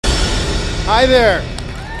Hi there.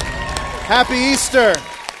 Happy Easter.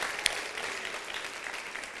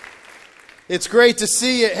 It's great to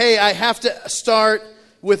see you. Hey, I have to start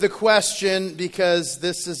with a question because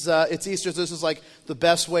this is it's Easter. So this is like the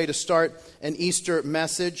best way to start an Easter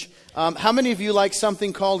message. How many of you like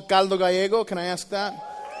something called caldo gallego? Can I ask that?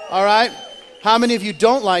 All right. How many of you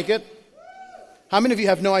don't like it? How many of you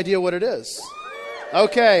have no idea what it is?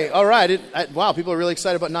 Okay. All right. Wow, people are really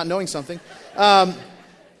excited about not knowing something.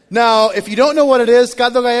 Now, if you don't know what it is,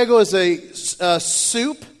 caldo gallego is a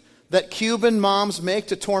soup that Cuban moms make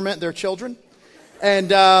to torment their children. And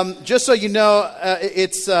just so you know,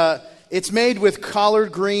 it's made with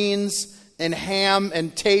collard greens and ham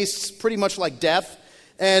and tastes pretty much like death.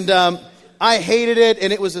 And I hated it,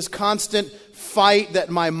 and it was this constant fight that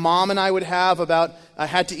my mom and I would have about I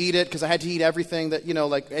had to eat it because I had to eat everything that,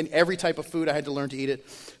 and every type of food I had to learn to eat it.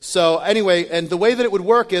 So anyway, and the way that it would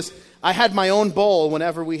work is I had my own bowl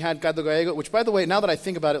whenever we had caldo gallego, which, by the way, now that I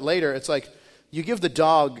think about it later, it's like you give the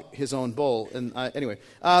dog his own bowl. And anyway,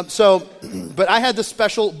 but I had this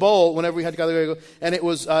special bowl whenever we had caldo gallego, and it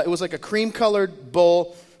was like a cream-colored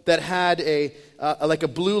bowl that had like a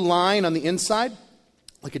blue line on the inside,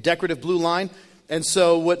 like a decorative blue line. And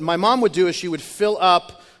so what my mom would do is she would fill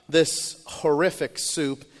up this horrific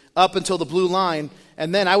soup up until the blue line,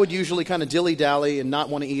 and then I would usually kind of dilly-dally and not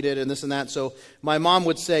want to eat it and this and that. So my mom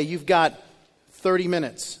would say, you've got 30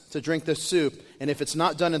 minutes to drink this soup, and if it's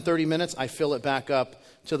not done in 30 minutes, I fill it back up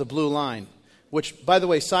to the blue line. Which, by the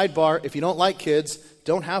way, sidebar, if you don't like kids,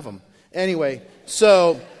 don't have them. Anyway,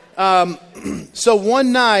 so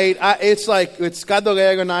one night, it's caldo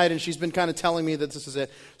gallego night, and she's been kind of telling me that this is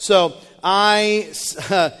it. So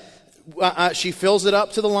she fills it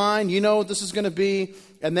up to the line. You know what this is going to be.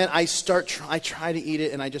 And then I try to eat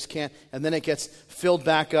it, and I just can't. And then it gets filled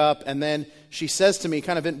back up. And then she says to me,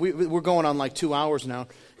 we're going on like 2 hours now.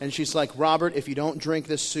 And she's like, Robert, if you don't drink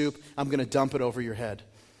this soup, I'm going to dump it over your head.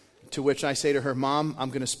 To which I say to her, Mom, I'm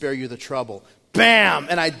going to spare you the trouble. Bam!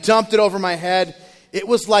 And I dumped it over my head. It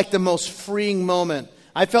was like the most freeing moment.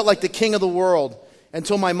 I felt like the king of the world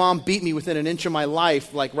until my mom beat me within an inch of my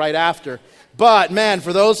life, like right after. But man,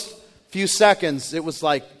 for those few seconds, it was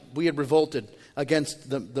like we had revolted against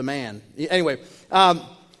the man. Anyway,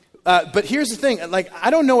 but here's the thing. Like, I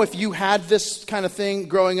don't know if you had this kind of thing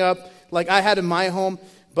growing up, like I had in my home,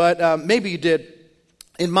 but maybe you did.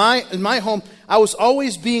 In my home, I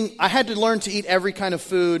had to learn to eat every kind of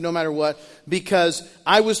food, no matter what, because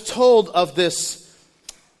I was told of this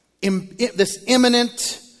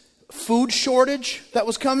imminent food shortage that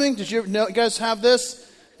was coming. Did you guys have this?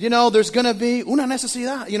 There's going to be una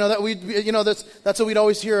necesidad. That's what we'd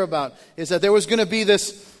always hear about, is that there was going to be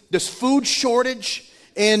this food shortage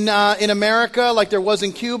in America, like there was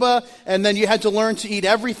in Cuba, and then you had to learn to eat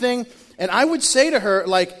everything. And I would say to her,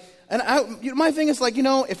 my thing is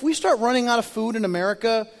if we start running out of food in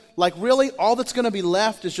America, like really, all that's going to be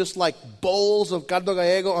left is just like bowls of caldo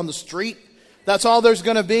gallego on the street. That's all there's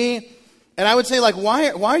going to be. And I would say, why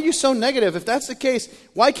are you so negative? If that's the case,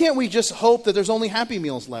 why can't we just hope that there's only Happy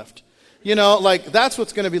Meals left? That's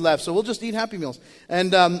what's going to be left. So we'll just eat Happy Meals.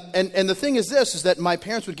 And the thing is that my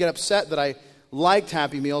parents would get upset that I liked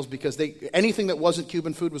Happy Meals because anything that wasn't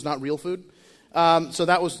Cuban food was not real food. So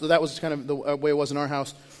that was kind of the way it was in our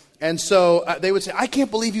house. And so they would say, I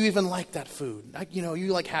can't believe you even like that food.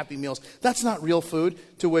 You like Happy Meals. That's not real food.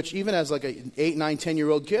 To which, even as like an 8, 9,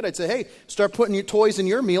 10-year-old kid, I'd say, hey, start putting your toys in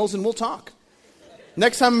your meals and we'll talk.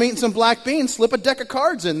 Next time I'm eating some black beans, slip a deck of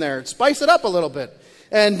cards in there. Spice it up a little bit.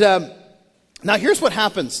 And now here's what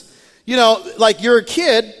happens. You're a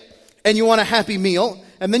kid and you want a Happy Meal.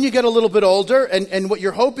 And then you get a little bit older, and what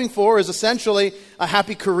you're hoping for is essentially a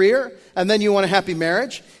happy career, and then you want a happy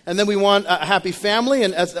marriage, and then we want a happy family,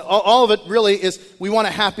 and all of it really is we want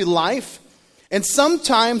a happy life. And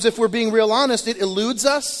sometimes, if we're being real honest, it eludes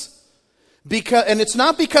us, and it's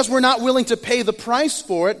not because we're not willing to pay the price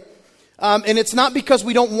for it, and it's not because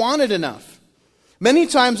we don't want it enough. Many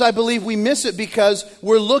times I believe we miss it because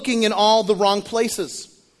we're looking in all the wrong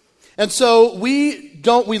places. And so we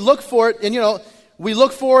look for it, and we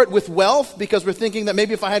look for it with wealth because we're thinking that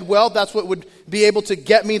maybe if I had wealth, that's what would be able to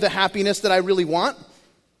get me the happiness that I really want.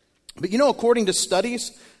 But according to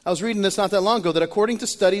studies, I was reading this not that long ago, that according to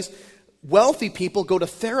studies, wealthy people go to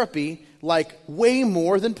therapy like way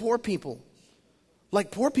more than poor people.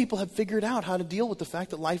 Like poor people have figured out how to deal with the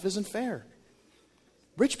fact that life isn't fair.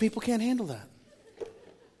 Rich people can't handle that. But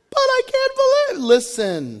I can't believe it.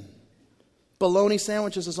 Listen, bologna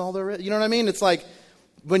sandwiches is all there is. You know what I mean? It's like,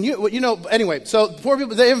 anyway, so poor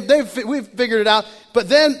people, we've figured it out. But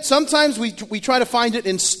then sometimes we try to find it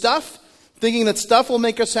in stuff, thinking that stuff will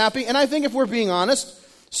make us happy. And I think if we're being honest,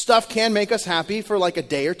 Stuff can make us happy for like a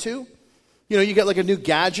day or two. You know, you get like a new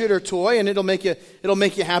gadget or toy and it'll make you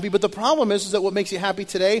happy. But the problem is that what makes you happy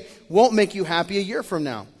today won't make you happy a year from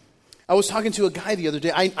now. I was talking to a guy the other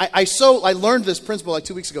day. I learned this principle like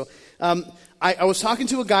 2 weeks ago. I was talking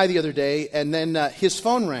to a guy the other day, and then his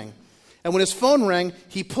phone rang. And when his phone rang,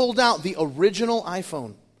 he pulled out the original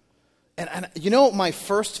iPhone. And you know what my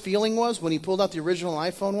first feeling was when he pulled out the original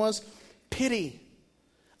iPhone was? Pity.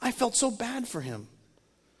 I felt so bad for him.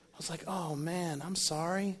 I was like, oh man, I'm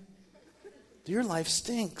sorry. Your life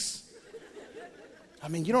stinks. I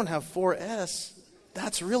mean, you don't have 4S.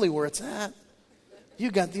 That's really where it's at.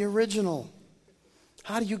 You got the original.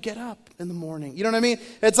 How do you get up in the morning? You know what I mean?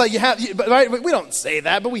 It's like right? We don't say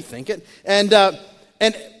that, but we think it. But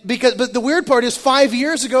the weird part is 5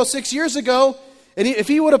 years ago, 6 years ago, and if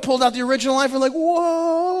he would have pulled out the original iPhone, like,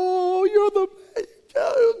 whoa,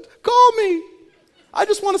 call me. I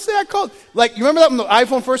just want to say I called. Like, you remember that when the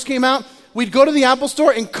iPhone first came out? We'd go to the Apple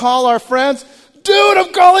store and call our friends. Dude,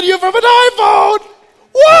 I'm calling you from an iPhone.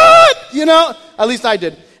 What? You know, at least I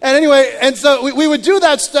did. And anyway, and so we would do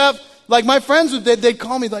that stuff. Like my friends, they'd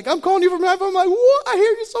call me like, I'm calling you from an iPhone. I'm like, what? I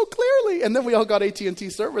hear you so clearly. And then we all got AT&T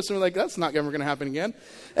service, and we're like, that's not ever going to happen again.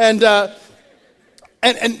 And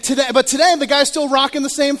today the guy's still rocking the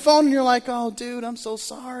same phone, and you're like, oh, dude, I'm so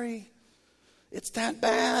sorry. It's that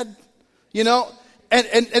bad, you know.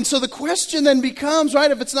 And so the question then becomes, right,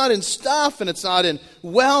 if it's not in stuff and it's not in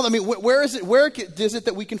wealth, I mean, where is it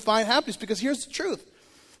that we can find happiness? Because here's the truth.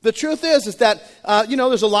 The truth is that,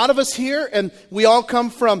 there's a lot of us here, and we all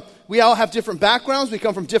have different backgrounds. We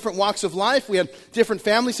come from different walks of life. We have different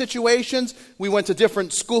family situations. We went to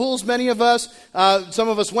different schools, many of us. Some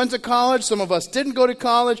of us went to college. Some of us didn't go to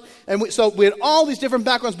college. And so we had all these different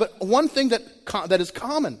backgrounds. But one thing that is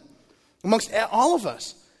common amongst all of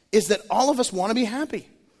us is that all of us want to be happy.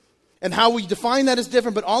 And how we define that is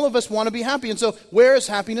different, but all of us want to be happy. And so where is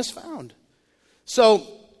happiness found? So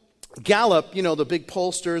Gallup, the big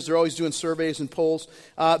pollsters, they're always doing surveys and polls.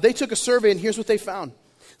 They took a survey, and here's what they found.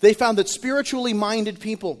 They found that spiritually minded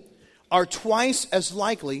people are twice as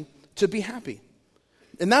likely to be happy.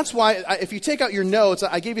 And that's why, if you take out your notes,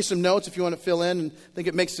 I gave you some notes if you want to fill in, and I think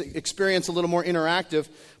it makes the experience a little more interactive.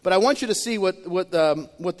 But I want you to see what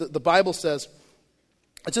the Bible says.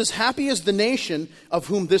 It says, happy is the nation of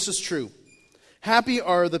whom this is true. Happy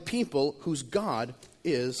are the people whose God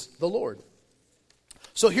is the Lord.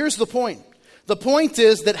 So here's the point. The point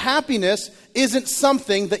is that happiness isn't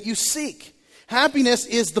something that you seek. Happiness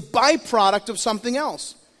is the byproduct of something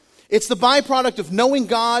else. It's the byproduct of knowing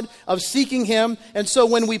God, of seeking Him. And so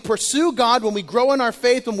when we pursue God, when we grow in our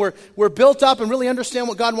faith, when we're built up and really understand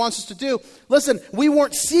what God wants us to do, listen, we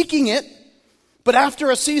weren't seeking it, but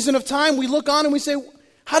after a season of time, we look on and we say,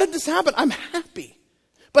 how did this happen? I'm happy.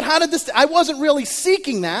 But I wasn't really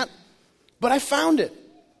seeking that, but I found it.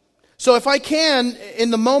 So if I can,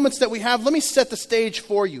 in the moments that we have, let me set the stage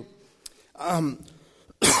for you.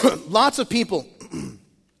 Lots of people,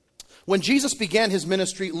 when Jesus began His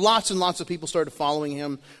ministry, lots and lots of people started following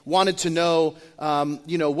Him, wanted to know,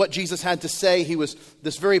 what Jesus had to say. He was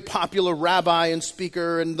this very popular rabbi and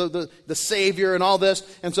speaker and the Savior and all this.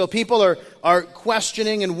 And so people are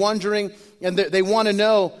questioning and wondering, and they want to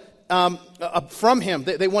know from Him.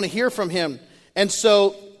 They want to hear from Him. And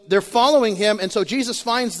so they're following Him. And so Jesus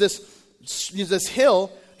finds this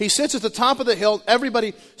hill. He sits at the top of the hill.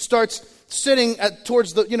 Everybody starts sitting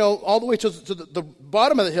towards all the way to the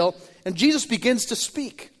bottom of the hill. And Jesus begins to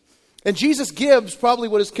speak. And Jesus gives probably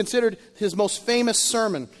what is considered His most famous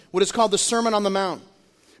sermon, what is called the Sermon on the Mount.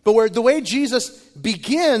 But the way Jesus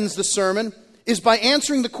begins the sermon is by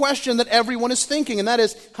answering the question that everyone is thinking, and that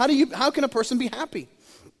is, how can a person be happy?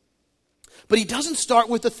 But He doesn't start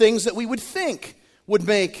with the things that we would think would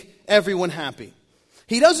make everyone happy.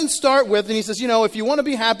 He doesn't start with, and He says, if you want to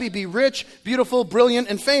be happy, be rich, beautiful, brilliant,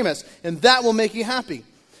 and famous, and that will make you happy.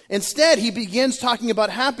 Instead, He begins talking about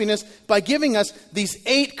happiness by giving us these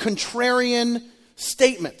 8 contrarian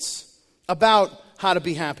statements about how to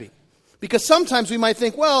be happy. Because sometimes we might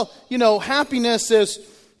think, happiness is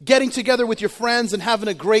getting together with your friends and having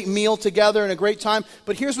a great meal together and a great time.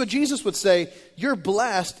 But here's what Jesus would say: you're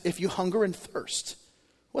blessed if you hunger and thirst.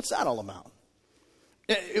 What's that all about?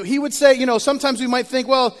 He would say, sometimes we might think,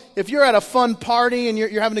 if you're at a fun party and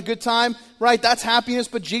you're having a good time, right, that's happiness.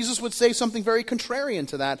 But Jesus would say something very contrarian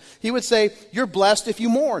to that. He would say, you're blessed if you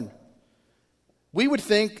mourn. We would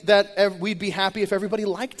think that we'd be happy if everybody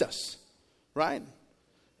liked us, right?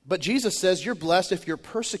 But Jesus says, you're blessed if you're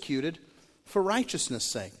persecuted for righteousness'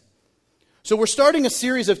 sake. So we're starting a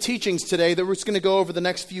series of teachings today that we're just going to go over the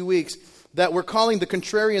next few weeks that we're calling the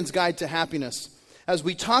Contrarian's Guide to Happiness. as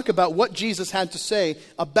we talk about what Jesus had to say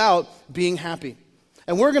about being happy.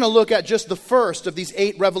 And we're going to look at just the first of these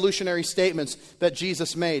 8 revolutionary statements that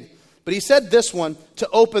Jesus made. But he said this one to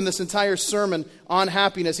open this entire sermon on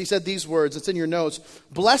happiness. He said these words, it's in your notes.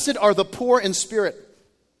 Blessed are the poor in spirit,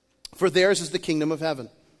 for theirs is the kingdom of heaven.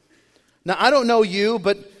 Now, I don't know you,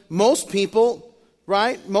 but most people,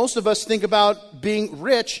 right? Most of us think about being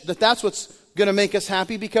rich, that's what's going to make us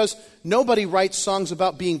happy, because nobody writes songs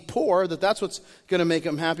about being poor, that's what's going to make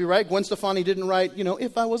them happy, right? Gwen Stefani didn't write,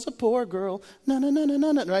 if I was a poor girl, na na na na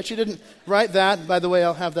na na, right? She didn't write that. By the way,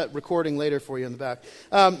 I'll have that recording later for you in the back.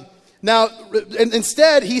 Now,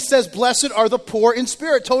 instead, he says, blessed are the poor in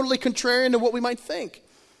spirit, totally contrarian to what we might think.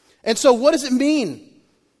 And so what does it mean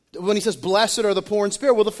when he says, blessed are the poor in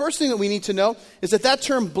spirit? Well, the first thing that we need to know is that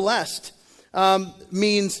term blessed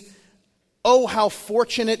means, oh, how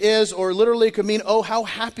fortunate is, or literally it could mean, oh, how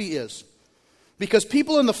happy is. Because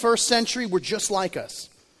people in the first century were just like us.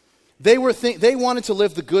 They wanted to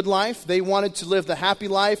live the good life. They wanted to live the happy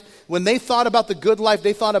life. When they thought about the good life,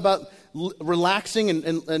 they thought about relaxing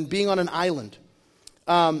and being on an island.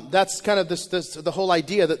 That's kind of the whole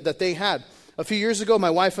idea that they had. A few years ago, my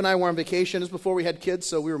wife and I were on vacation. This was before we had kids,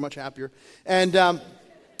 so we were much happier. And I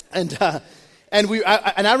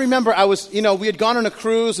remember we had gone on a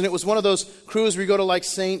cruise, and it was one of those cruises where you go to like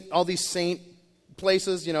all these saint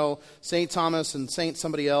places, St. Thomas and Saint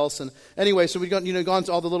somebody else. And anyway, so we'd gone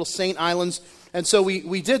to all the little saint islands. And so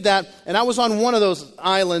we did that, and I was on one of those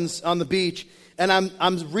islands on the beach, and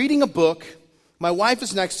I'm reading a book. My wife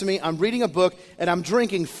is next to me. I'm reading a book, and I'm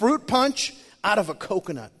drinking fruit punch out of a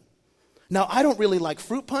coconut. Now, I don't really like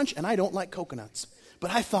fruit punch, and I don't like coconuts.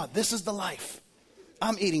 But I thought, this is the life.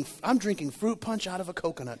 I'm drinking fruit punch out of a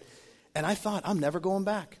coconut. And I thought, I'm never going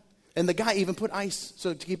back. And the guy even put ice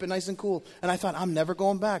to keep it nice and cool. And I thought, I'm never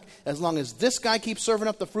going back. As long as this guy keeps serving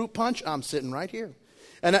up the fruit punch, I'm sitting right here.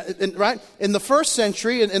 And right in the first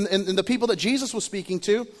century, and the people that Jesus was speaking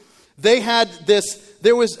to, they had this.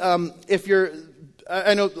 There was, I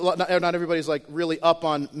know not everybody's like really up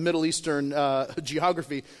on Middle Eastern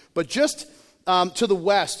geography, but just to the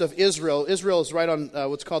west of Israel. Israel is right on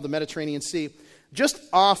what's called the Mediterranean Sea. Just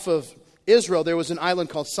off of Israel, there was an island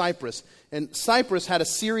called Cyprus. And Cyprus had a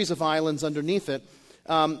series of islands underneath it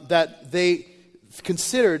that they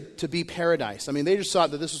considered to be paradise. I mean, they just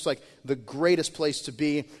thought that this was like the greatest place to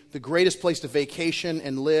be, the greatest place to vacation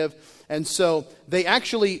and live. And so they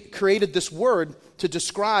actually created this word to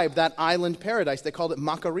describe that island paradise. They called it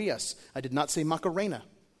Macarius. I did not say Macarena,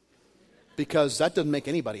 because that doesn't make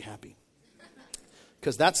anybody happy.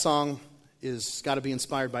 Because that song is got to be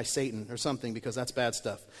inspired by Satan or something, because that's bad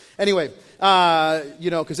stuff. Anyway,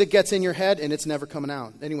 because it gets in your head and it's never coming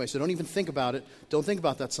out. Anyway, so don't even think about it. Don't think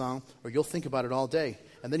about that song, or you'll think about it all day.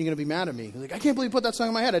 And then you're going to be mad at me. You're like, I can't believe you put that song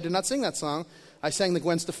in my head. I did not sing that song. I sang the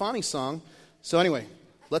Gwen Stefani song. So anyway,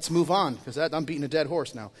 let's move on, because I'm beating a dead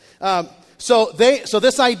horse now. So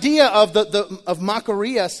this idea of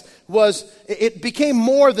Macarius it became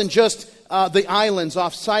more than just the islands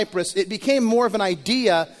off Cyprus. It became more of an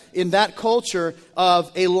idea in that culture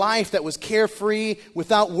of a life that was carefree,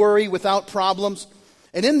 without worry, without problems.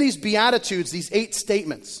 And in these Beatitudes, these 8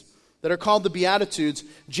 statements that are called the Beatitudes,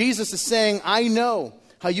 Jesus is saying, I know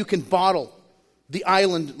how you can bottle the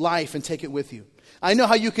island life and take it with you. I know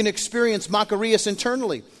how you can experience Macarius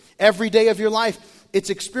internally every day of your life. It's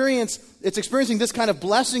experiencing this kind of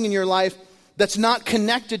blessing in your life that's not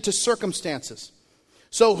connected to circumstances.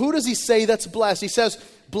 So who does he say that's blessed? He says,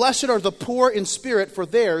 blessed are the poor in spirit, for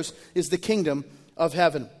theirs is the kingdom of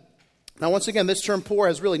heaven. Now, once again, this term poor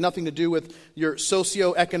has really nothing to do with your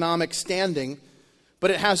socioeconomic standing,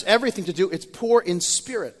 but it has everything to do, it's poor in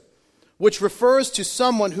spirit, which refers to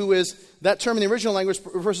someone who is, that term in the original language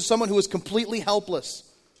refers to someone who is completely helpless.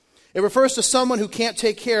 It refers to someone who can't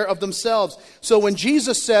take care of themselves. So when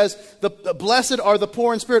Jesus says, the blessed are the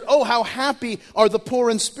poor in spirit, oh, how happy are the poor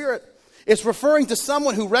in spirit. It's referring to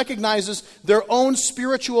someone who recognizes their own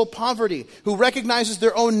spiritual poverty, who recognizes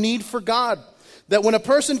their own need for God. That when a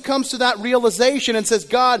person comes to that realization and says,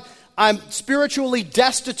 God, I'm spiritually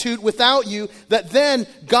destitute without you, that then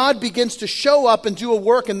God begins to show up and do a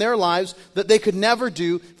work in their lives that they could never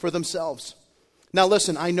do for themselves. Now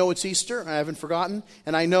listen, I know it's Easter, I haven't forgotten,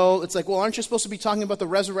 and I know it's like, well, aren't you supposed to be talking about the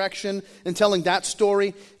resurrection and telling that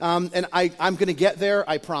story? And I'm going to get there,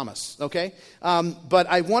 I promise, okay? But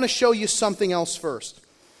I want to show you something else first,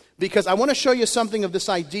 because I want to show you something of this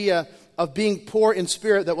idea of being poor in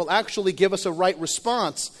spirit that will actually give us a right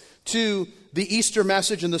response to the Easter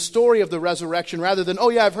message and the story of the resurrection, rather than, oh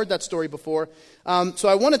yeah, I've heard that story before. So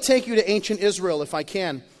I want to take you to ancient Israel, if I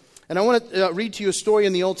can. And I want to read to you a story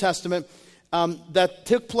in the Old Testament that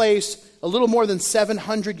took place a little more than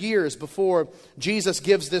 700 years before Jesus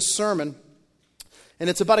gives this sermon. And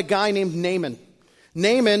it's about a guy named Naaman.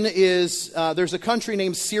 Naaman is, there's a country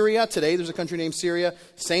named Syria today. There's a country named Syria.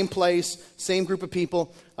 Same place, same group of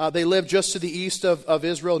people. They live just to the east of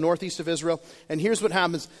Israel, northeast of Israel. And here's what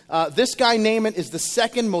happens. This guy Naaman is the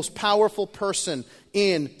second most powerful person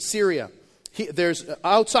in Syria.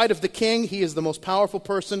 Outside of the king, he is the most powerful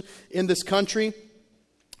person in this country.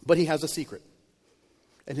 But he has a secret.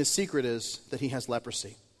 And his secret is that he has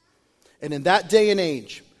leprosy. And in that day and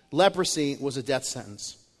age, leprosy was a death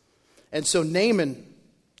sentence. And so Naaman,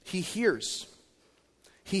 he hears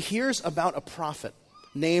about a prophet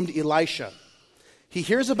named Elisha. He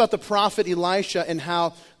hears about the prophet Elisha and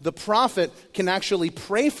how the prophet can actually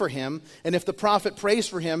pray for him. And if the prophet prays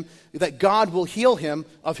for him, that God will heal him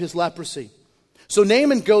of his leprosy. So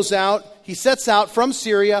Naaman goes out, he sets out from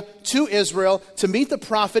Syria to Israel to meet the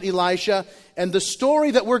prophet Elisha. And the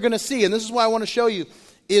story that we're going to see, and this is why I want to show you,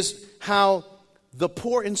 is how the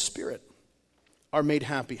poor in spirit are made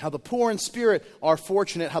happy. How the poor in spirit are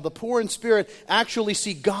fortunate. How the poor in spirit actually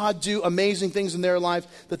see God do amazing things in their life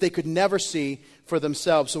that they could never see for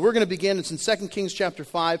themselves. So we're going to begin. It's in 2 Kings chapter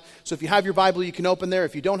 5. So if you have your Bible, you can open there.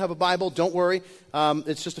 If you don't have a Bible, don't worry.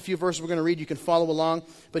 It's just a few verses we're going to read. You can follow along.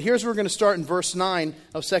 But here's where we're going to start in verse 9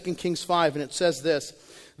 of 2 Kings 5. And it says this.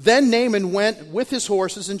 Then Naaman went with his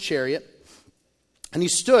horses and chariot, and he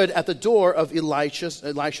stood at the door of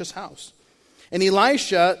Elisha's house. And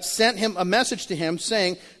Elisha sent him a message to him,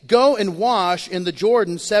 saying, Go and wash in the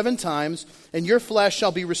Jordan 7 times, and your flesh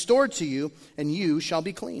shall be restored to you, and you shall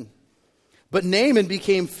be clean. But Naaman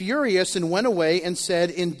became furious and went away and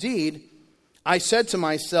said, Indeed, I said to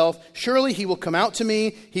myself, surely he will come out to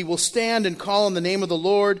me, he will stand and call on the name of the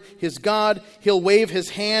Lord, his God, he'll wave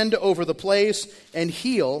his hand over the place and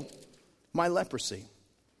heal my leprosy.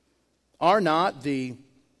 Are not the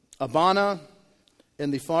Abana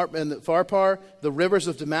and the Pharpar, the rivers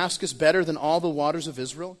of Damascus, better than all the waters of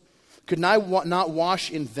Israel? Could I not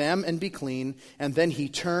wash in them and be clean? And then he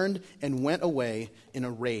turned and went away in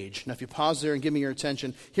a rage. Now, if you pause there and give me your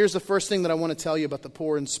attention, here's the first thing that I want to tell you about the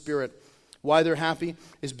poor in spirit. Why they're happy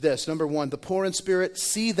is this. Number one, the poor in spirit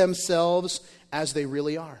see themselves as they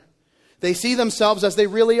really are. They see themselves as they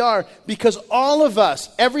really are because all of us,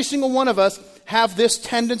 every single one of us, have this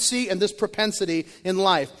tendency and this propensity in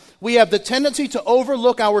life. We have the tendency to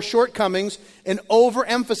overlook our shortcomings and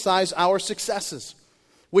overemphasize our successes,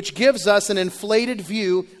 which gives us an inflated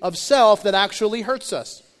view of self that actually hurts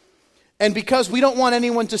us. And because we don't want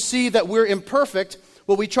anyone to see that we're imperfect,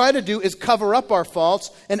 what we try to do is cover up our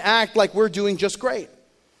faults and act like we're doing just great.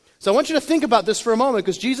 So I want you to think about this for a moment,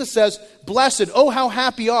 because Jesus says, Blessed, oh how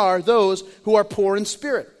happy are those who are poor in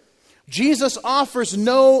spirit. Jesus offers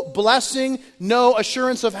no blessing, no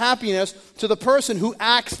assurance of happiness to the person who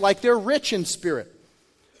acts like they're rich in spirit.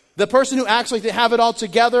 The person who acts like they have it all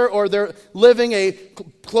together or they're living a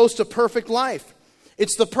close to perfect life.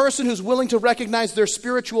 It's the person who's willing to recognize their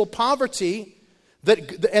spiritual poverty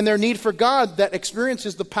and their need for God that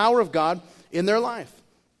experiences the power of God in their life.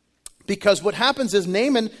 Because what happens is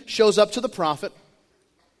Naaman shows up to the prophet,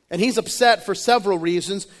 and he's upset for several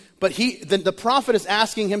reasons, but the prophet is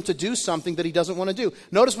asking him to do something that he doesn't want to do.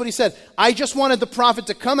 Notice what he said. I just wanted the prophet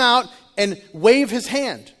to come out and wave his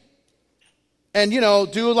hand. And,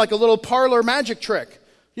 do like a little parlor magic trick.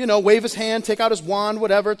 Wave his hand, take out his wand,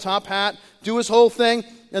 whatever, top hat, do his whole thing,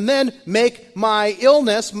 and then make my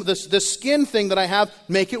illness, this skin thing that I have,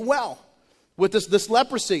 make it well with this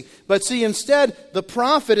leprosy. But see, instead, the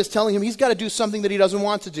prophet is telling him he's got to do something that he doesn't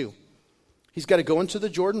want to do. He's got to go into the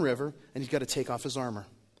Jordan River, and he's got to take off his armor.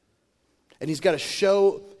 And he's got to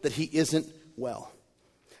show that he isn't well.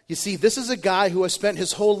 You see, this is a guy who has spent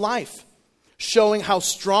his whole life showing how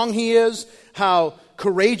strong he is, how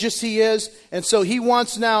courageous he is. And so he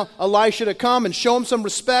wants now Elisha to come and show him some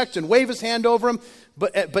respect and wave his hand over him.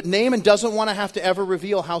 But Naaman doesn't want to have to ever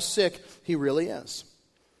reveal how sick he really is.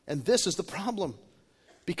 And this is the problem.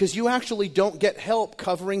 Because you actually don't get help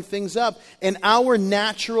covering things up. And our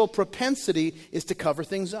natural propensity is to cover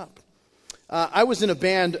things up. I was in a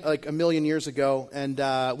band like a million years ago, and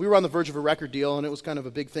we were on the verge of a record deal, and it was kind of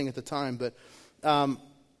a big thing at the time. But I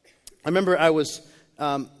remember I was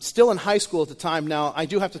still in high school at the time. Now, I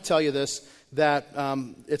do have to tell you this, that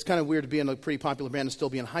it's kind of weird to be in a pretty popular band and still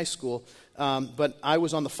be in high school. But I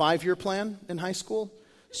was on the 5-year plan in high school.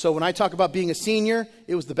 So when I talk about being a senior,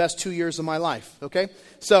 it was the best 2 years of my life, okay?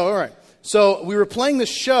 So, all right. So we were playing this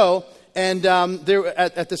show, and they were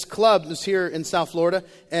at this club, this here in South Florida,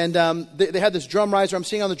 and they had this drum riser. I'm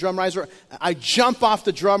sitting on the drum riser. I jump off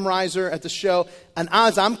the drum riser at the show, and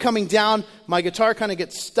as I'm coming down, my guitar kind of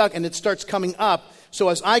gets stuck, and it starts coming up. So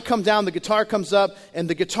as I come down, the guitar comes up, and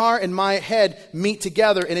the guitar and my head meet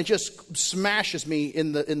together, and it just smashes me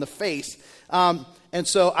in the face. And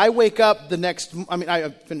so I wake up the next, I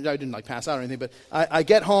didn't like pass out or anything, but I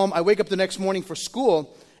get home, I wake up the next morning for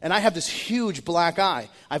school, and I have this huge black eye.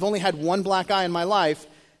 I've only had one black eye in my life,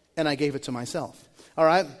 and I gave it to myself. All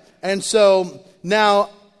right? And so now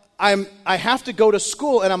I have to go to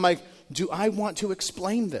school, and I'm like, do I want to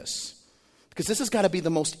explain this? Because this has got to be the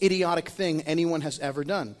most idiotic thing anyone has ever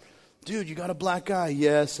done. Dude, you got a black eye?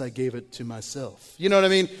 Yes, I gave it to myself. You know what I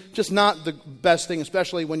mean? Just not the best thing,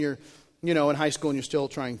 especially when you're, in high school and you're still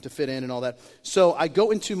trying to fit in and all that. So I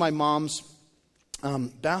go into my mom's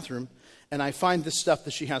bathroom, and I find this stuff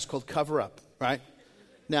that she has called Cover Up, right?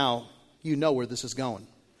 Now, you know where this is going.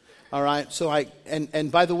 All right? So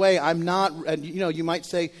and by the way, I'm not, and you might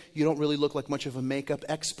say, you don't really look like much of a makeup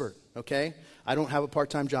expert, okay? I don't have a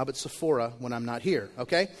part-time job at Sephora when I'm not here,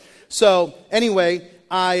 okay? So anyway,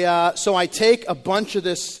 I take a bunch of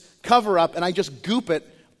this Cover Up, and I just goop it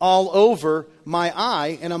all over my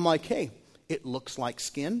eye, and I'm like, hey, it looks like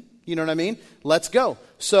skin. You know what I mean? Let's go.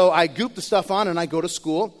 So I goop the stuff on, and I go to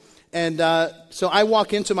school. And so I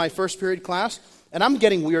walk into my first period class, and I'm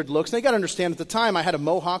getting weird looks. And you got to understand, at the time, I had a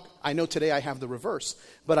mohawk. I know today I have the reverse,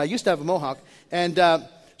 but I used to have a mohawk. And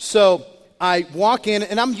so I walk in,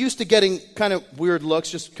 and I'm used to getting kind of weird looks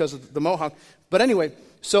just because of the mohawk. But anyway,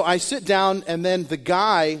 so I sit down, and then the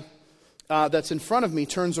guy that's in front of me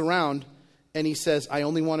turns around, and he says, I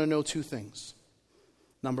only want to know two things.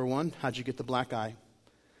 Number one, how'd you get the black eye?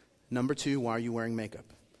 Number two, why are you wearing makeup?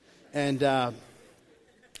 And I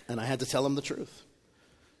had to tell him the truth.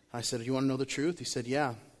 I said, you want to know the truth? He said,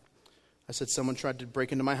 yeah. I said, someone tried to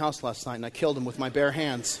break into my house last night, and I killed him with my bare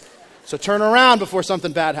hands. So turn around before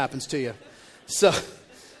something bad happens to you. So,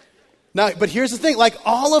 now, but here's the thing. Like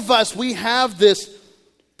all of us, we have this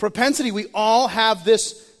propensity. We all have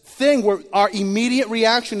this thing where our immediate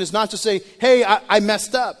reaction is not to say, hey, I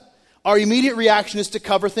messed up. Our immediate reaction is to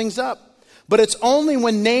cover things up. But it's only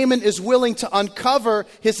when Naaman is willing to uncover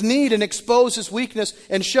his need and expose his weakness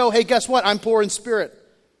and show, hey, guess what? I'm poor in spirit,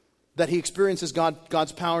 that he experiences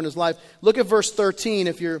God's power in his life. Look at verse 13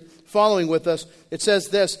 if you're following with us. It says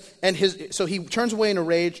this, so he turns away in a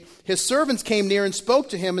rage. His servants came near and spoke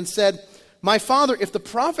to him and said, my father, if the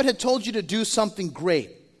prophet had told you to do something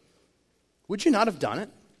great, would you not have done it?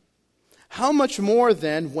 How much more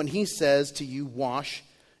then when he says to you, wash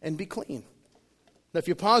and be clean? Now, if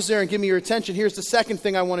you pause there and give me your attention, here's the second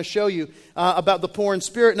thing I want to show you about the poor in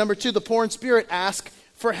spirit. Number two, the poor in spirit ask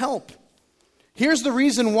for help. Here's the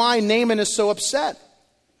reason why Naaman is so upset.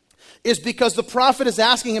 Is because the prophet is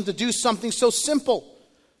asking him to do something so simple.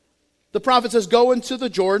 The prophet says, go into the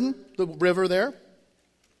Jordan, the river there,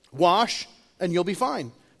 wash, and you'll be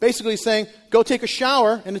fine. Basically saying, go take a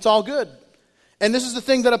shower, and it's all good. And this is the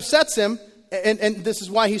thing that upsets him, and this is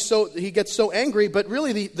why he gets so angry. But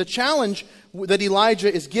really, the challenge that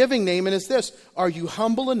Elijah is giving Naaman is this: are you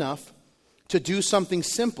humble enough to do something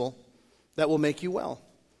simple that will make you well?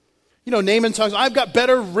 Naaman talks, I've got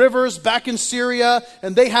better rivers back in Syria,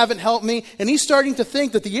 and they haven't helped me. And he's starting to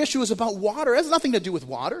think that the issue is about water. It has nothing to do with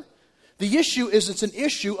water. The issue is it's an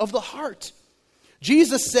issue of the heart.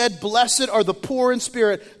 Jesus said, blessed are the poor in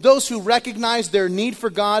spirit, those who recognize their need for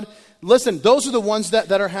God. Listen, those are the ones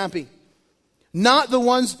that are happy. Not the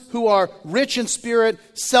ones who are rich in spirit,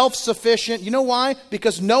 self-sufficient. You know why?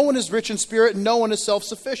 Because no one is rich in spirit and no one is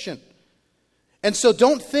self-sufficient. And so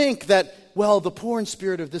don't think that, the poor in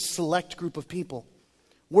spirit of this select group of people.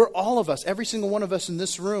 We're all of us, every single one of us in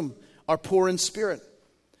this room are poor in spirit.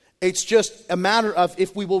 It's just a matter of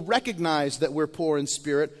if we will recognize that we're poor in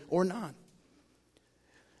spirit or not.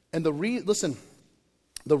 And the reason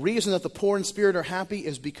that the poor in spirit are happy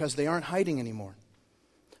is because they aren't hiding anymore.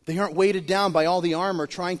 They aren't weighted down by all the armor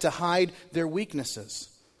trying to hide their weaknesses.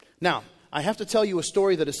 Now, I have to tell you a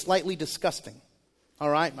story that is slightly disgusting. All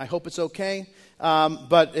right, I hope it's okay.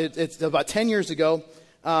 But it's about 10 years ago,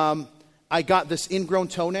 I got this ingrown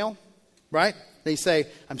toenail, right? They say,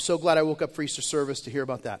 I'm so glad I woke up for Easter service to hear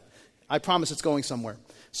about that. I promise it's going somewhere.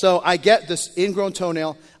 So I get this ingrown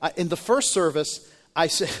toenail. In the first service, I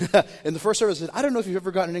said, I don't know if you've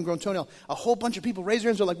ever gotten an ingrown toenail. A whole bunch of people raised their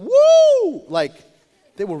hands. They're like, woo! Like,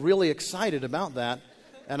 they were really excited about that.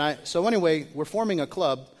 So anyway, we're forming a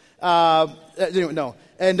club. No.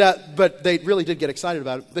 But they really did get excited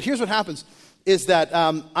about it. But here's what happens, is that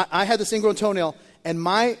I had this ingrown toenail, and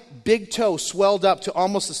my big toe swelled up to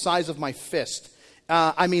almost the size of my fist.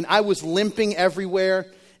 I was limping everywhere,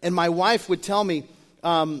 and my wife would tell me,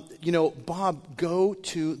 Bob, go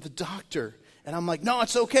to the doctor. And I'm like, no,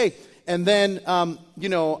 it's okay. And then,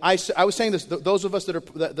 I was saying this, those of us that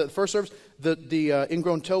are, the first service, the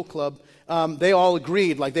Ingrown Toe Club, they all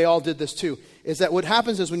agreed, like they all did this too, is that what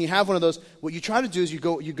happens is when you have one of those, what you try to do is you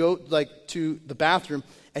go like to the bathroom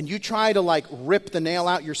and you try to like rip the nail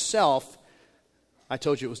out yourself. I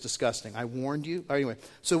told you it was disgusting. I warned you. Anyway,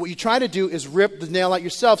 so what you try to do is rip the nail out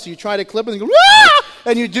yourself. So you try to clip it and go, "Wah!"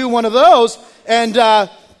 And you do one of those. And I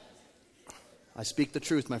speak the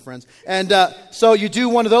truth, my friends. And so you do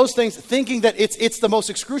one of those things thinking that it's the most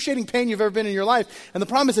excruciating pain you've ever been in your life. And the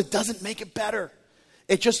problem is it doesn't make it better.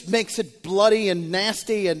 It just makes it bloody and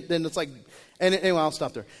nasty. And then it's like, and anyway, I'll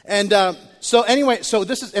stop there. And so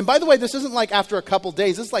this is, and by the way, this isn't like after a couple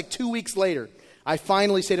days. This is like 2 weeks later. I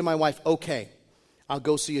finally say to my wife, okay, I'll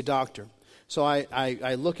go see a doctor. So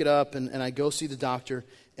I look it up and I go see the doctor.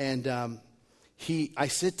 And I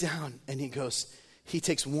sit down and he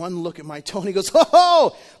takes one look at my toe and he goes,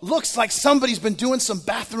 oh, looks like somebody's been doing some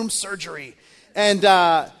bathroom surgery. And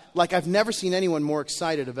like I've never seen anyone more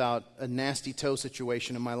excited about a nasty toe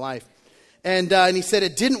situation in my life. And he said,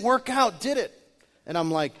 it didn't work out, did it? And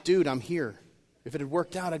I'm like, dude, I'm here. If it had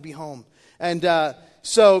worked out, I'd be home. And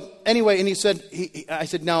so anyway, and he said, I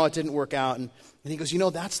said, no, it didn't work out. And he goes,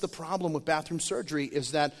 that's the problem with bathroom surgery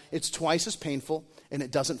is that it's twice as painful and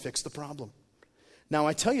it doesn't fix the problem. Now,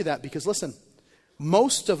 I tell you that because, listen,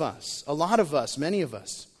 most of us, a lot of us, many of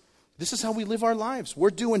us, this is how we live our lives. We're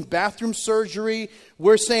doing bathroom surgery.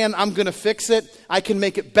 We're saying, I'm going to fix it. I can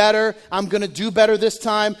make it better. I'm going to do better this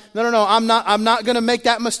time. No, I'm not going to make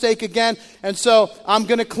that mistake again. And so I'm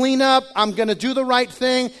going to clean up. I'm going to do the right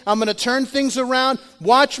thing. I'm going to turn things around.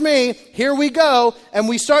 Watch me. Here we go. And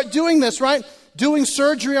we start doing this, right? Doing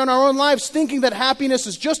surgery on our own lives, thinking that happiness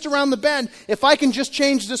is just around the bend. If I can just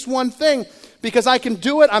change this one thing, because I can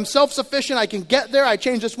do it, I'm self-sufficient, I can get there, I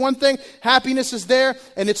change this one thing, happiness is there,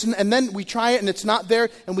 and then we try it and it's not there,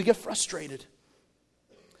 and we get frustrated.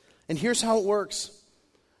 And here's how it works.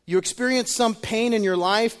 You experience some pain in your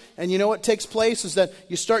life, and you know what takes place is that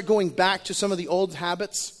you start going back to some of the old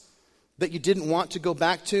habits that you didn't want to go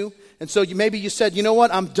back to. And so maybe you said, you know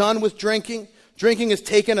what, I'm done with drinking. Drinking has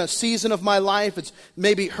taken a season of my life. It's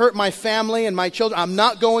maybe hurt my family and my children. I'm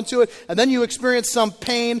not going to it. And then you experience some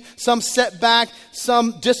pain, some setback,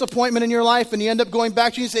 some disappointment in your life, and you end up going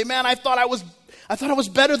back to it and you say, man, I thought I was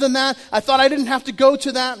better than that. I thought I didn't have to go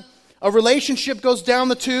to that. A relationship goes down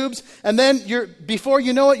the tubes, and then before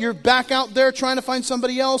you know it, you're back out there trying to find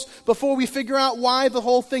somebody else before we figure out why the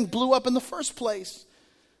whole thing blew up in the first place.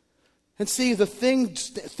 And see,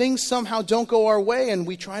 things somehow don't go our way, and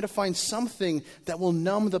we try to find something that will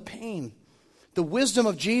numb the pain. The wisdom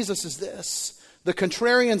of Jesus is this. The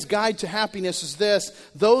contrarian's guide to happiness is this.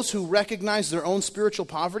 Those who recognize their own spiritual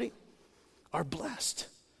poverty are blessed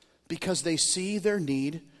because they see their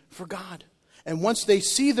need for God. And once they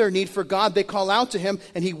see their need for God, they call out to Him,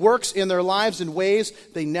 and He works in their lives in ways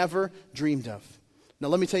they never dreamed of. Now,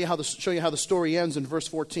 let me show you how the story ends in verse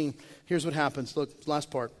 14. Here's what happens. Look,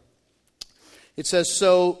 last part. It says,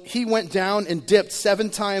 so he went down and dipped 7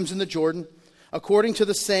 times in the Jordan, according to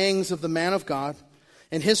the sayings of the man of God,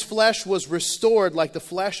 and his flesh was restored like the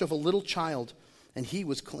flesh of a little child, and he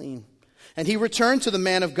was clean. And he returned to the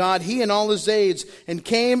man of God, he and all his aides, and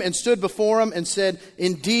came and stood before him and said,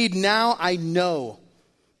 indeed, now I know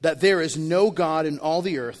that there is no God in all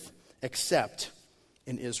the earth except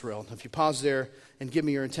in Israel. Now, if you pause there and give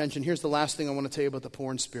me your attention, here's the last thing I want to tell you about the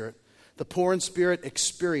poor in spirit. The poor in spirit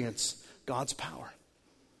experience God's power.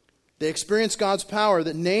 They experienced God's power,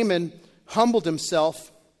 that Naaman humbled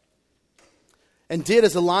himself and did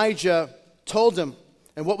as Elijah told him.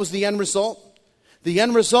 And what was the end result? The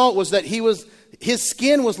end result was that his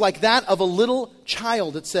skin was like that of a little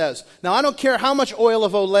child, it says. Now, I don't care how much oil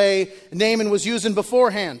of Olay Naaman was using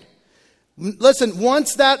beforehand. Listen,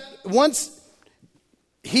 once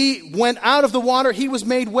he went out of the water, he was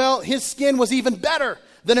made well, his skin was even better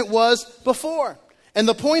than it was before. And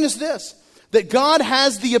the point is this, that God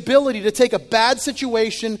has the ability to take a bad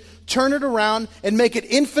situation, turn it around, and make it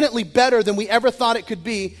infinitely better than we ever thought it could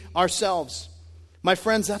be ourselves. My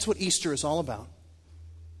friends, that's what Easter is all about.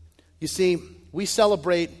 You see, we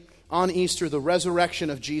celebrate on Easter the resurrection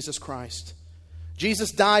of Jesus Christ.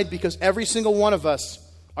 Jesus died because every single one of us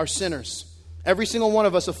are sinners. Every single one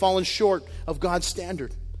of us have fallen short of God's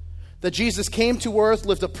standard. That Jesus came to earth,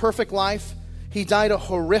 lived a perfect life. He died a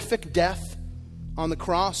horrific death on the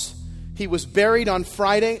cross. He was buried on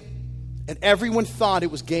Friday, and everyone thought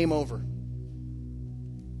it was game over.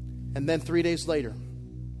 And then 3 days later,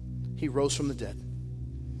 He rose from the dead,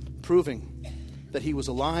 proving that He was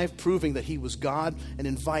alive, proving that He was God, and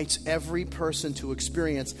invites every person to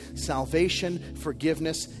experience salvation,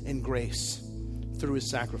 forgiveness, and grace through his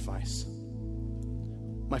sacrifice.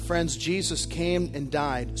 My friends, Jesus came and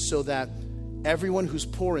died so that everyone who's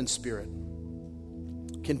poor in spirit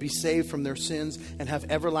can be saved from their sins and have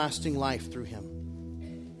everlasting life through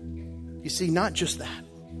him. You see, not just that,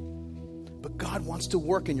 but God wants to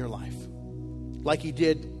work in your life like he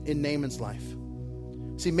did in Naaman's life.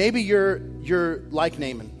 See, maybe you're like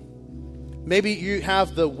Naaman. Maybe you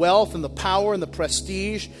have the wealth and the power and the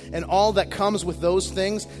prestige and all that comes with those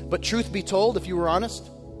things. But truth be told, if you were honest,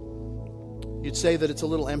 you'd say that it's a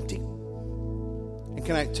little empty. And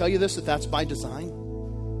can I tell you this, that that's by design?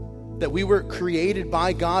 That we were created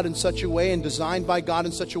by God in such a way and designed by God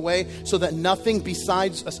in such a way so that nothing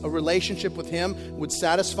besides a relationship with him would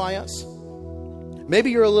satisfy us. Maybe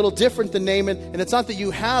you're a little different than Naaman, and it's not that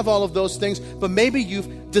you have all of those things, but maybe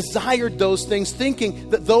you've desired those things,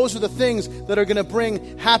 thinking that those are the things that are going to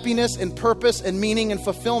bring happiness and purpose and meaning and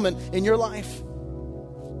fulfillment in your life.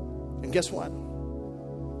 And guess what?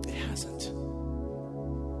 It hasn't.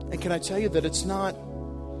 And can I tell you that it's not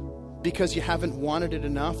because you haven't wanted it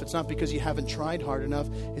enough. It's not because you haven't tried hard enough.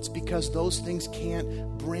 It's because those things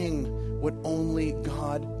can't bring what only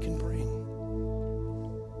God can bring.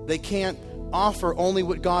 They can't offer only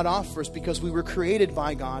what God offers because we were created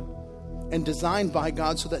by God and designed by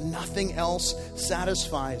God so that nothing else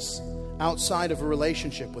satisfies outside of a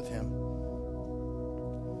relationship with him.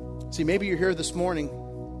 See, maybe you're here this morning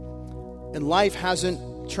and life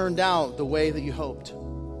hasn't turned out the way that you hoped.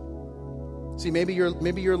 See, maybe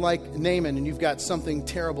you're like Naaman and you've got something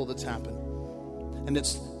terrible that's happened. And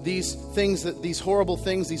it's these things, these horrible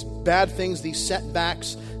things, these bad things, these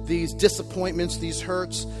setbacks, these disappointments, these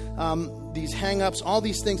hurts, these hang-ups, all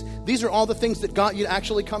these things. These are all the things that got you to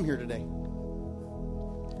actually come here today.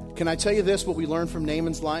 Can I tell you this, what we learned from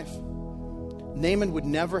Naaman's life? Naaman would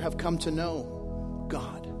never have come to know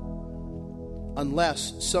God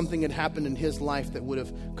unless something had happened in his life that would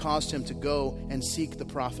have caused him to go and seek the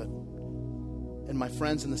prophet. And my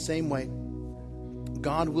friends, in the same way,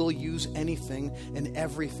 God will use anything and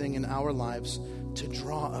everything in our lives to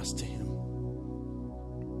draw us to him.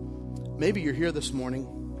 Maybe you're here this morning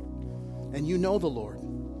and you know the Lord.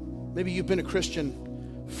 Maybe you've been a Christian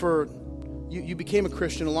you became a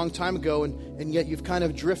Christian a long time ago, and yet you've kind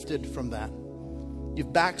of drifted from that.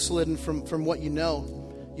 You've backslidden from what you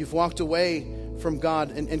know. You've walked away from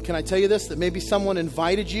God. And can I tell you this, that maybe someone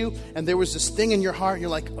invited you and there was this thing in your heart and you're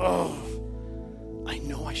like, oh, I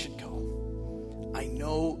know I should go. I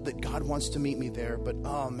know that God wants to meet me there, but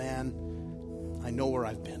oh man, I know where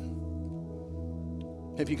I've been.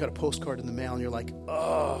 Maybe you got a postcard in the mail and you're like,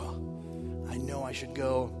 oh, I know I should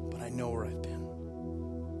go, but I know where I've been.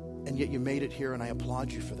 And yet you made it here, and I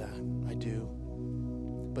applaud you for that. I do.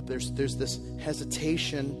 But there's this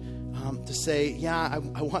hesitation to say, yeah,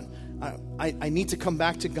 I need to come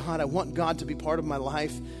back to God. I want God to be part of my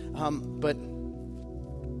life. But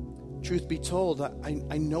truth be told,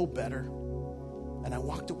 I know better, and I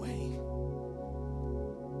walked away.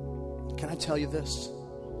 Can I tell you this?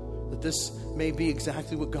 That this may be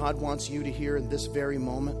exactly what God wants you to hear in this very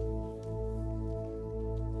moment.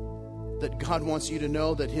 That God wants you to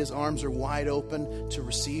know that his arms are wide open to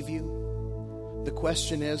receive you. The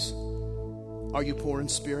question is, are you poor in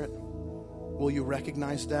spirit? Will you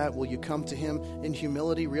recognize that? Will you come to him in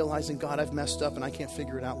humility, realizing, God, I've messed up and I can't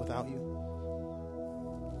figure it out without you?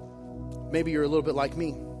 Maybe you're a little bit like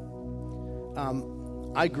me.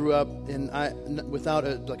 I grew up I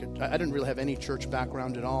didn't really have any church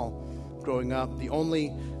background at all growing up. The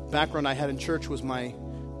only background I had in church was my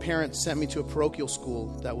parents sent me to a parochial school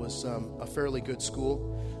that was a fairly good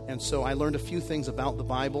school. And so I learned a few things about the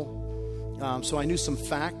Bible. So I knew some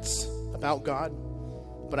facts about God,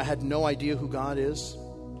 but I had no idea who God is,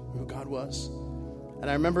 who God was. And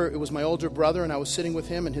I remember it was my older brother, and I was sitting with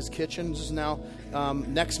him in his kitchen. This is now,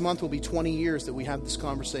 next month will be 20 years that we had this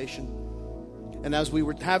conversation. And as we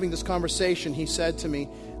were having this conversation, he said to me,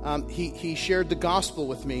 he shared the gospel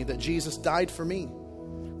with me, that Jesus died for me,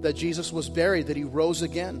 that Jesus was buried, that he rose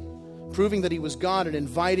again, proving that he was God and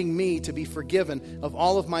inviting me to be forgiven of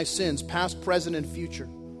all of my sins, past, present, and future.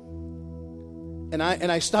 And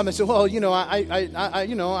I stopped and I said, well,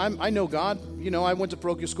 I know God. I went to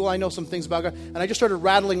parochial school. I know some things about God. And I just started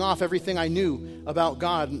rattling off everything I knew about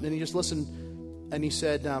God. And he just listened, and he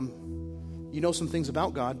said, you know some things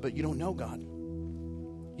about God, but you don't know God.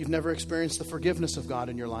 You've never experienced the forgiveness of God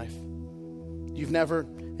in your life. You've never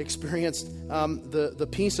experienced the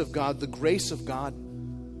peace of God, the grace of God.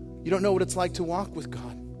 You don't know what it's like to walk with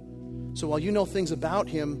God. So while you know things about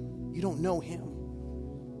him, you don't know him.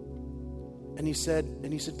 And he said,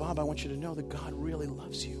 Bob, I want you to know that God really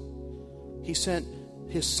loves you. He sent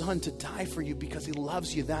his son to die for you because he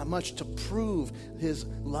loves you that much, to prove his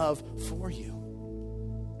love for you.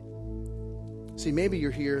 See, maybe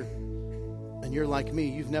you're here and you're like me.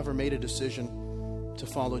 You've never made a decision to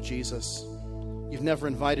follow Jesus. You've never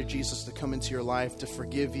invited Jesus to come into your life, to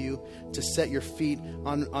forgive you, to set your feet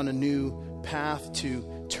on a new path,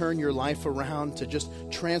 to turn your life around, to just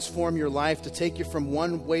transform your life, to take you from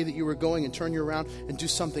one way that you were going and turn you around and do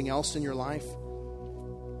something else in your life.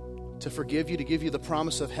 To forgive you, to give you the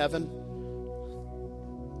promise of heaven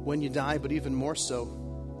when you die, but even more so,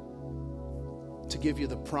 to give you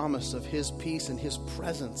the promise of his peace and his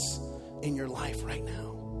presence in your life right now.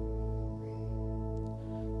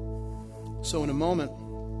 So in a moment,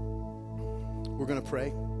 we're going to pray.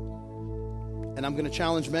 And I'm going to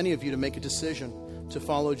challenge many of you to make a decision to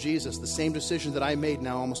follow Jesus, the same decision that I made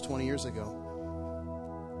now almost 20 years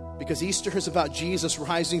ago. Because Easter is about Jesus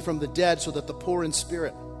rising from the dead so that the poor in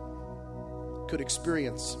spirit could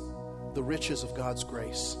experience the riches of God's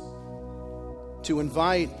grace. To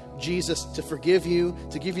invite Jesus to forgive you,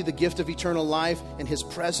 to give you the gift of eternal life in his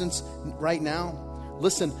presence right now.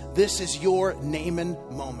 Listen, this is your Naaman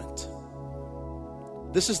moment.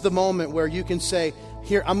 This is the moment where you can say,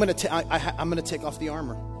 here, I'm going to take off the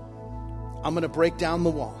armor. I'm going to break down the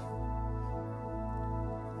wall.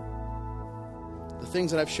 The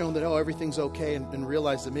things that I've shown that, everything's okay, and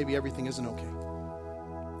realize that maybe everything isn't okay.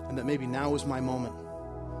 And that maybe now is my moment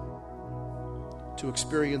to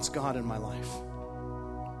experience God in my life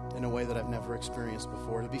in a way that I've never experienced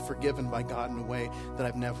before, to be forgiven by God in a way that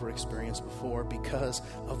I've never experienced before because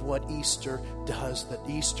of what Easter does, that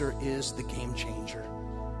Easter is the game changer,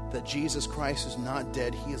 that Jesus Christ is not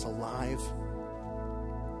dead, he is alive,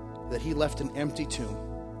 that he left an empty tomb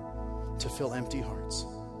to fill empty hearts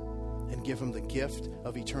and give them the gift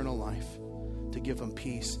of eternal life, to give them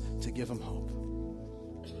peace, to give them hope.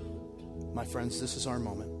 My friends, this is our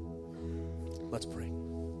moment. Let's pray.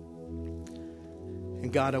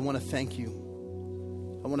 And God, I want to thank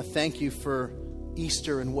you. I want to thank you for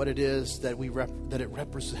Easter and what it is that it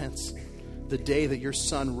represents, the day that your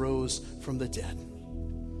son rose from the dead.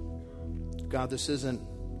 God, this isn't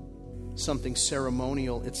something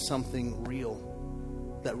ceremonial, it's something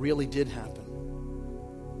real that really did happen.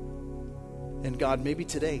 And God, maybe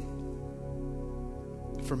today,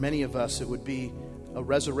 for many of us, it would be a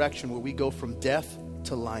resurrection where we go from death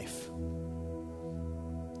to life,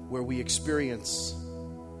 where we experience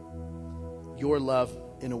your love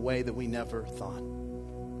in a way that we never thought,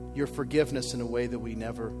 your forgiveness in a way that we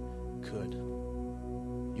never could,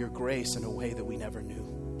 your grace in a way that we never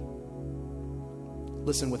knew.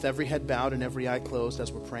 Listen, with every head bowed and every eye closed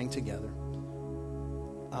as we're praying together,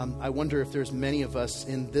 I wonder if there's many of us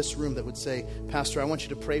in this room that would say, Pastor, I want you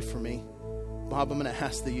to pray for me. Bob, I'm going to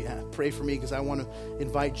ask that you pray for me because I want to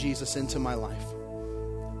invite Jesus into my life.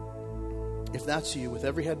 If that's you, with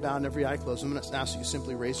every head bowed and every eye closed, I'm going to ask you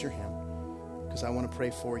simply raise your hand because I want to pray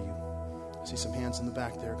for you. I see some hands in the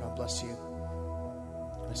back there. God bless you.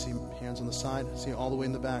 I see hands on the side. I see all the way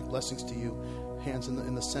in the back. Blessings to you. Hands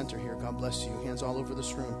in the center here. God bless you. Hands all over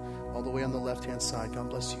this room. All the way on the left-hand side. God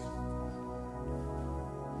bless you.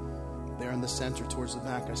 There in the center towards the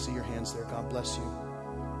back, I see your hands there. God bless you.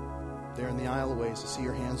 There in the aisleways, I see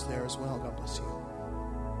your hands there as well. God bless you.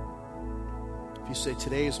 If you say,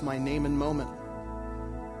 today is my Naaman moment.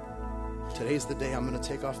 Today's the day I'm going to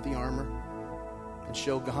take off the armor and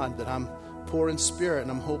show God that I'm poor in spirit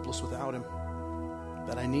and I'm hopeless without him,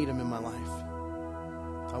 that I need him in my life.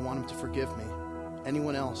 I want him to forgive me.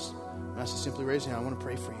 Anyone else? I ask you simply raise your hand. I want to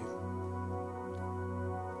pray for you.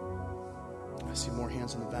 I see more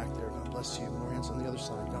hands in the back there. God bless you. More hands on the other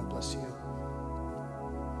side. God bless you.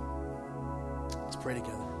 Let's pray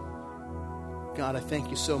together. God, I thank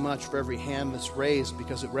you so much for every hand that's raised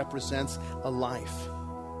because it represents a life.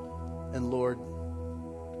 And Lord,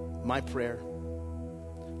 my prayer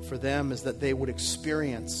for them is that they would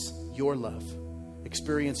experience your love,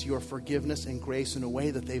 experience your forgiveness and grace in a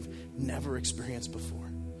way that they've never experienced before.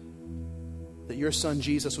 That your son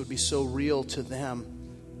Jesus would be so real to them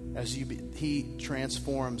as he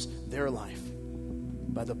transforms their life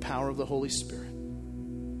by the power of the Holy Spirit.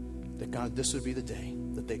 That God, this would be the day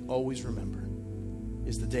that they always remember,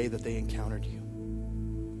 is the day that they encountered you.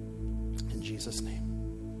 In Jesus'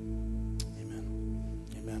 name, amen.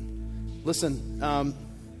 Amen. Listen,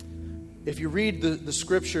 if you read the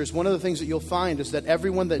scriptures, one of the things that you'll find is that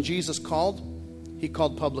everyone that Jesus called, he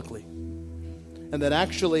called publicly. And that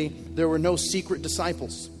actually there were no secret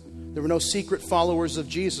disciples. There were no secret followers of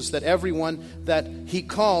Jesus. That everyone that he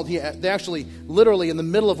called, they actually, literally in the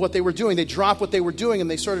middle of what they were doing, they dropped what they were doing and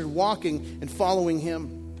they started walking and following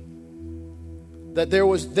him. That it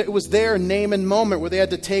was their name and moment where they had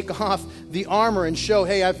to take off the armor and show,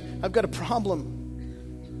 hey, I've got a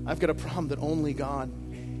problem. I've got a problem that only God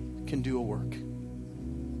can do a work.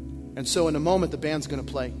 And so in a moment, the band's going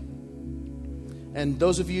to play. And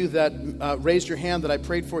those of you that raised your hand that I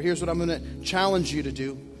prayed for, here's what I'm going to challenge you to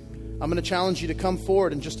do. I'm going to challenge you to come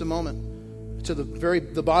forward in just a moment to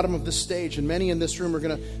the bottom of this stage. And many in this room are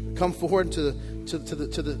going to come forward to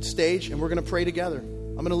the stage, and we're going to pray together.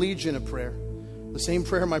 I'm going to lead you in a prayer. The same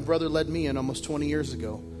prayer my brother led me in almost 20 years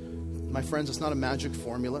ago. My friends, it's not a magic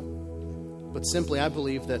formula, but simply I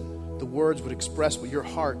believe that the words would express what your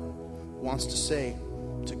heart wants to say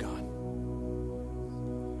to God.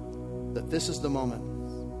 That this is the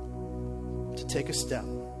moment to take a step,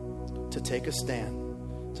 to take a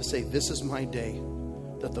stand, to say, this is my day.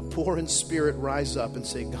 That the poor in spirit rise up and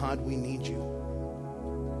say, God, we need you.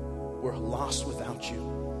 We're lost without you.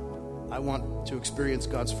 I want to experience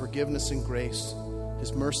God's forgiveness and grace,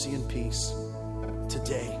 His mercy and peace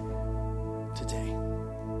today. Today.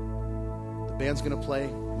 The band's going to play.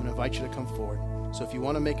 I'm going to invite you to come forward. So if you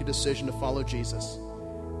want to make a decision to follow Jesus,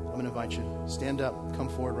 I'm going to invite you. Stand up, come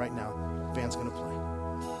forward right now. The band's going to play.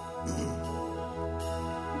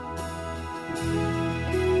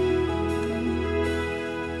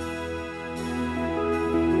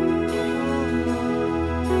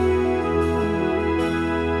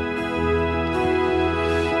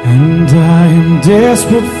 And I am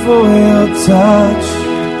desperate for your touch,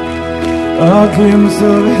 a glimpse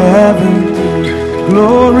of heaven, the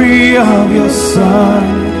glory of your Son.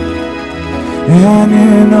 And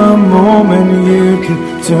in a moment you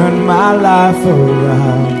can turn my life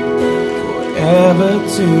around, forever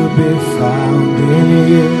to be found in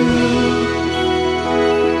you.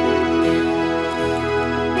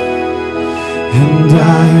 And I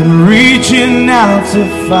am reaching out to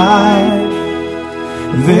find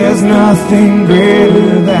there's nothing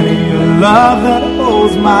greater than your love that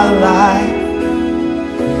holds my life.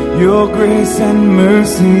 Your grace and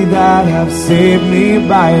mercy that have saved me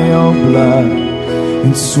by your blood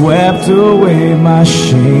and swept away my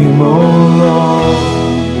shame, oh Lord.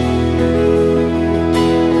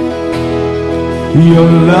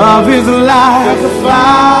 Your love is like a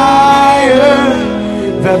fire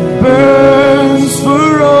that burns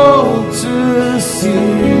for all to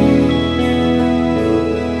see.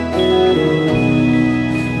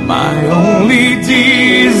 My only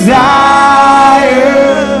desire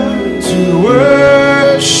to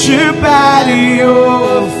worship at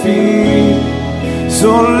your feet.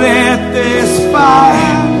 So let this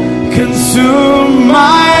fire consume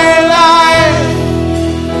my life.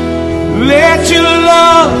 Let your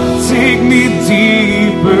love take me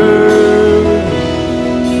deeper.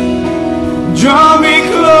 Draw me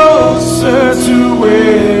closer to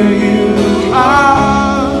where you are.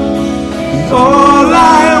 All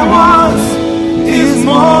I want is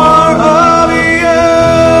more of you.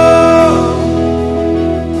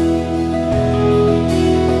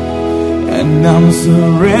 And I'm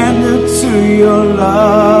surrendered to your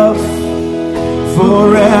love,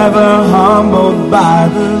 forever humbled by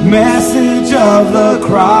the message of the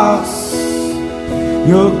cross.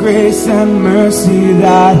 Your grace and mercy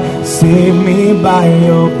that saved me by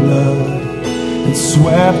your blood and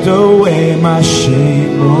swept away my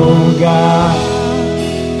shame, oh God.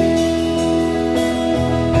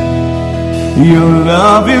 Your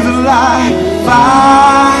love is like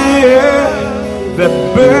fire that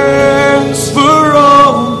burns for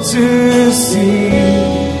all to see.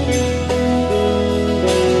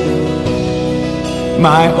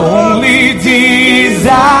 My only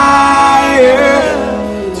desire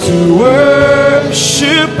to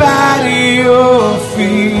worship at your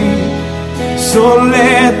feet. So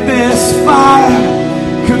let this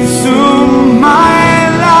fire consume my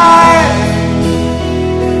life.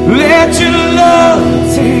 Let your love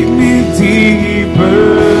take me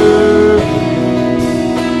deeper.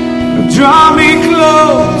 Draw me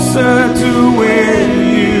closer to where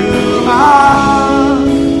you are.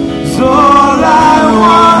 So all I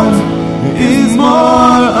want is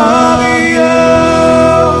more of you.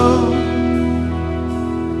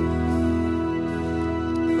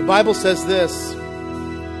 The Bible says this.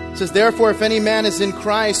 It says, therefore, if any man is in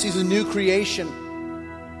Christ, he's a new creation.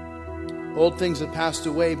 Old things have passed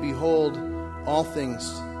away. Behold, all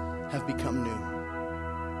things have become new.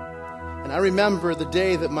 And I remember the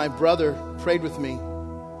day that my brother prayed with me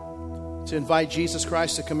to invite Jesus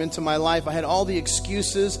Christ to come into my life. I had all the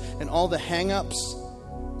excuses and all the hang-ups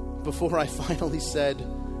before I finally said,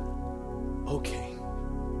 okay.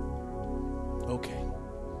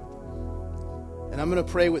 And I'm going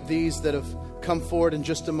to pray with these that have come forward in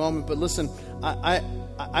just a moment. But listen, I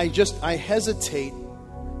I hesitate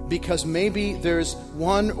because maybe there's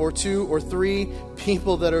 1 or 2 or 3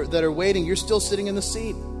 people that are waiting. You're still sitting in the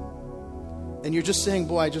seat. And you're just saying,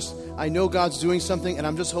 boy, I know God's doing something, and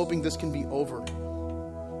I'm just hoping this can be over.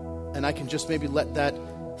 And I can just maybe let that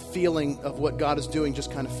feeling of what God is doing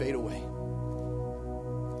just kind of fade away.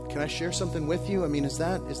 Can I share something with you? I mean, is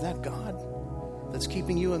that God that's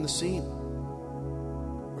keeping you in the seat?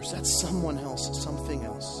 Or is that someone else, something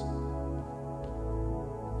else?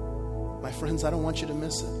 My friends, I don't want you to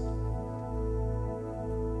miss it.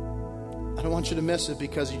 I don't want you to miss it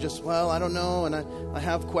because you just, I don't know, and I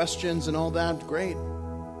have questions and all that. Great.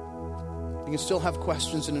 You can still have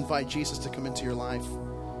questions and invite Jesus to come into your life.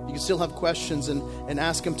 You can still have questions and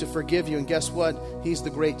ask Him to forgive you. And guess what? He's the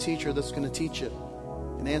great teacher that's going to teach it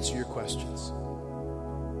and answer your questions.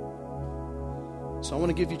 So I want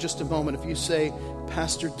to give you just a moment. If you say,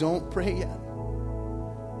 Pastor, don't pray yet.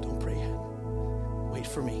 Don't pray yet. Wait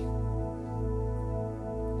for me.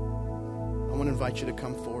 I want to invite you to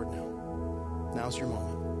come forward now. Now's your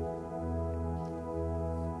moment.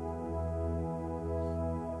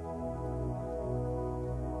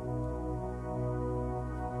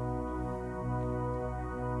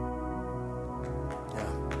 Yeah.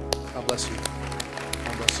 God bless you.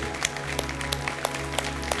 God bless you.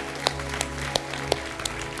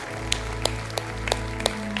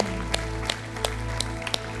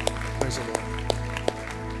 Praise the Lord.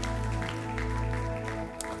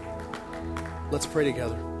 Let's pray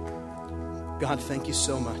together. God, thank you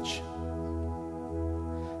so much.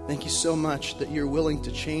 Thank you so much that you're willing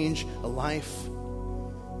to change a life,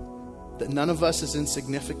 that none of us is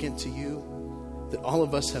insignificant to you, that all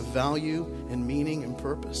of us have value and meaning and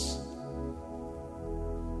purpose.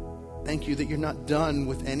 Thank you that you're not done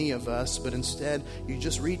with any of us, but instead you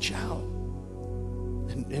just reach out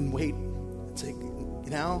and wait and say,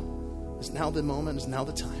 now is now the moment, is now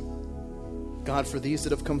the time. God, for these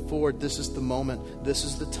that have come forward, this is the moment, this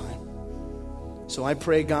is the time. So I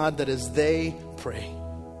pray, God, that as they pray,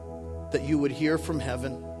 that you would hear from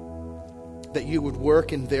heaven, that you would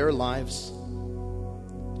work in their lives,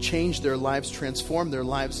 change their lives, transform their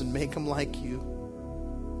lives, and make them like you,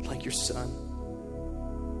 like your Son.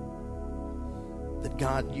 That,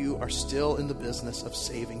 God, you are still in the business of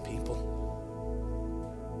saving people.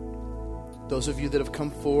 Those of you that have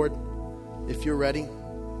come forward, if you're ready,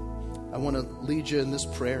 I want to lead you in this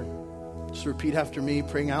prayer. Just repeat after me,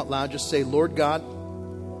 praying out loud. Just say, Lord God,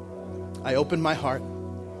 I open my heart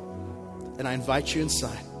and I invite you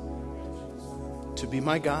inside to be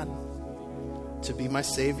my God, to be my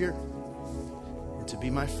Savior, and to be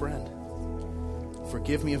my friend.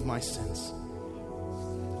 Forgive me of my sins.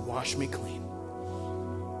 Wash me clean.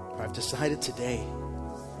 For I've decided today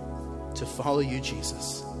to follow you,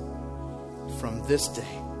 Jesus. From this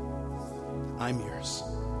day, I'm yours.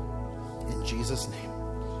 In Jesus' name.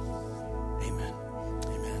 Amen.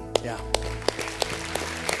 Amen. Yeah.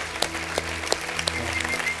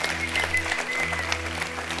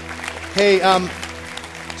 Hey,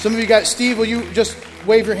 some of you guys, Steve, will you just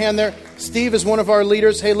wave your hand there? Steve is one of our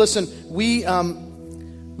leaders. Hey, listen,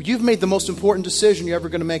 you've made the most important decision you're ever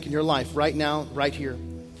going to make in your life right now, right here.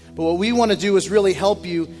 But what we want to do is really help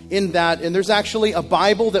you in that. And there's actually a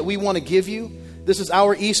Bible that we want to give you. This is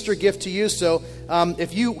our Easter gift to you. So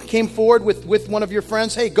if you came forward with one of your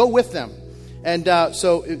friends, hey, go with them. And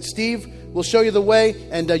so Steve will show you the way,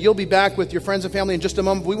 and you'll be back with your friends and family in just a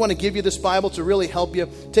moment. We want to give you this Bible to really help you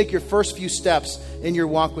take your first few steps in your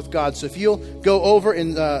walk with God. So if you'll go over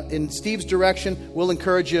in Steve's direction, we'll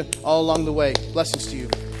encourage you all along the way. Blessings to you.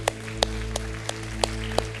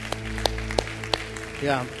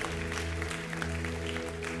 Yeah.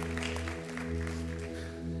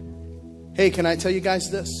 Hey, can I tell you guys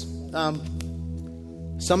this?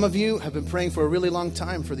 Some of you have been praying for a really long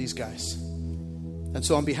time for these guys. And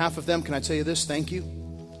so on behalf of them, can I tell you this? Thank you.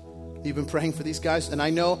 You've been praying for these guys. And I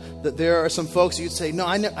know that there are some folks you'd say, no,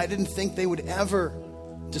 I didn't think they would ever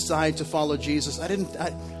decide to follow Jesus.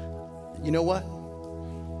 You know what?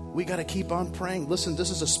 We got to keep on praying. Listen, this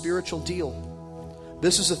is a spiritual deal.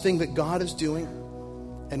 This is a thing that God is doing.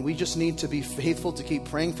 And we just need to be faithful to keep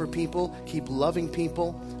praying for people, keep loving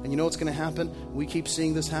people. And you know what's going to happen? We keep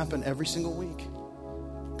seeing this happen every single week.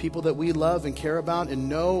 People that we love and care about and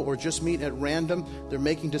know or just meet at random, they're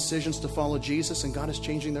making decisions to follow Jesus, and God is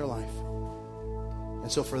changing their life. And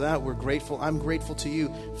so for that, we're grateful. I'm grateful to you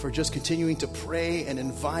for just continuing to pray and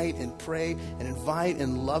invite and pray and invite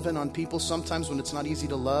and love in on people. Sometimes when it's not easy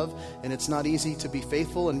to love and it's not easy to be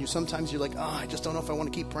faithful, and sometimes you're like, I just don't know if I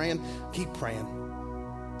want to keep praying. Keep praying.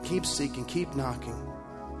 Keep seeking, keep knocking.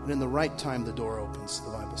 And in the right time, the door opens, the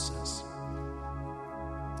Bible says.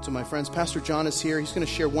 So my friends, Pastor John is here. He's going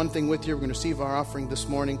to share one thing with you. We're going to receive our offering this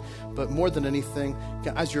morning. But more than anything,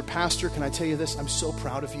 as your pastor, can I tell you this? I'm so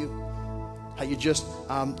proud of you. How you just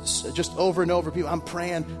over and over, people, I'm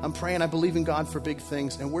praying, I believe in God for big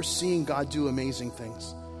things. And we're seeing God do amazing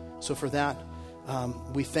things. So for that,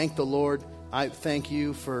 we thank the Lord. I thank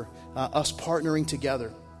you for us partnering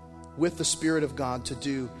together with the Spirit of God to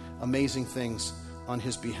do amazing things on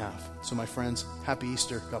His behalf. So my friends, happy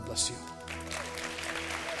Easter. God bless you.